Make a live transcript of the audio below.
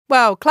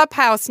Well,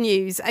 Clubhouse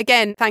news.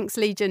 Again, thanks,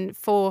 Legion,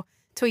 for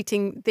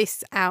tweeting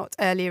this out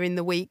earlier in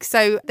the week.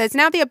 So there's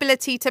now the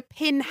ability to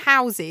pin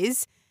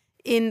houses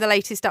in the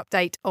latest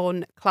update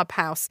on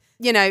Clubhouse.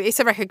 You know, it's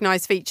a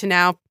recognised feature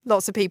now.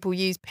 Lots of people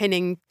use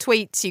pinning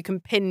tweets. You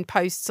can pin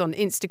posts on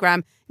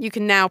Instagram. You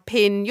can now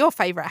pin your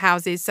favourite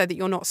houses so that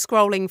you're not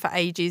scrolling for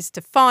ages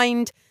to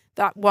find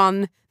that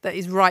one that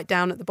is right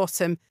down at the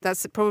bottom.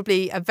 That's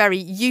probably a very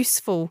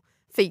useful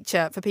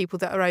feature for people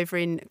that are over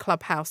in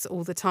Clubhouse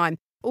all the time.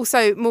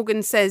 Also,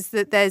 Morgan says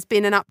that there's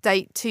been an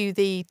update to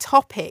the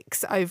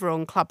topics over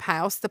on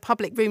Clubhouse. The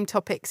public room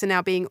topics are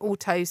now being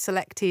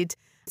auto-selected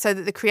so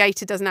that the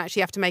creator doesn't actually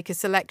have to make a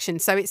selection.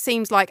 So it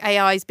seems like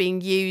AI is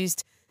being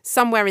used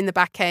somewhere in the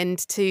back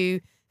end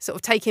to sort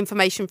of take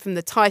information from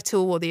the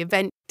title or the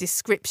event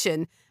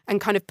description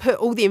and kind of put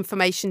all the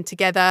information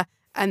together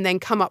and then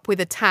come up with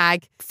a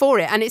tag for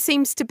it. And it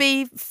seems to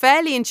be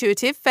fairly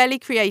intuitive, fairly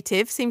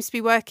creative, seems to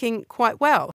be working quite well.